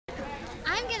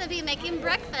be making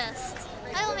breakfast.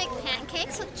 I will make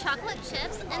pancakes with chocolate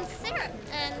chips and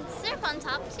syrup on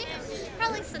top too.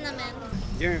 Probably cinnamon.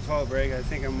 During fall break, I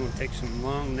think I'm going to take some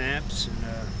long naps and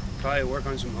probably work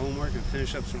on some homework and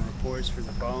finish up some reports for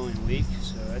the following week.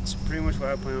 So that's pretty much what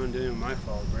I plan on doing on my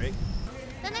fall break.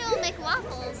 Then I will make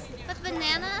waffles with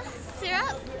banana,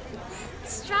 syrup,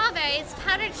 strawberries,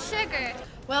 powdered sugar.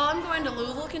 Well, I'm going to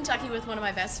Louisville, Kentucky with one of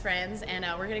my best friends, and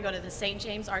we're going to go to the St.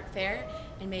 James Art Fair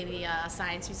and maybe a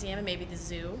science museum and maybe the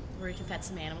zoo where we can pet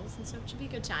some animals, and so it should be a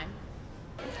good time.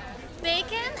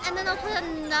 Bacon, and then I'll put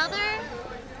another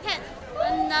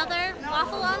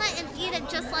waffle on it and eat it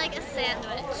just like a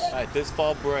sandwich. All right, this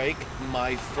fall break,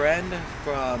 my friend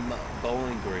from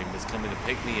Bowling Green is coming to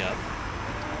pick me up.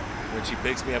 When she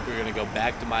picks me up, we're going to go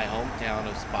back to my hometown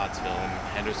of Spotsville in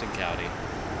Henderson County.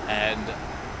 And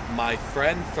my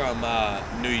friend from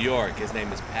New York, his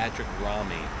name is Patrick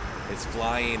Rami, is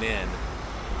flying in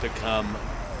to come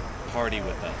party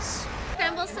with us.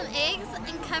 Scramble some eggs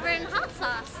and cover in hot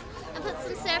sauce and put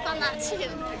some syrup on that too.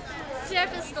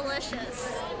 Syrup is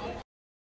delicious.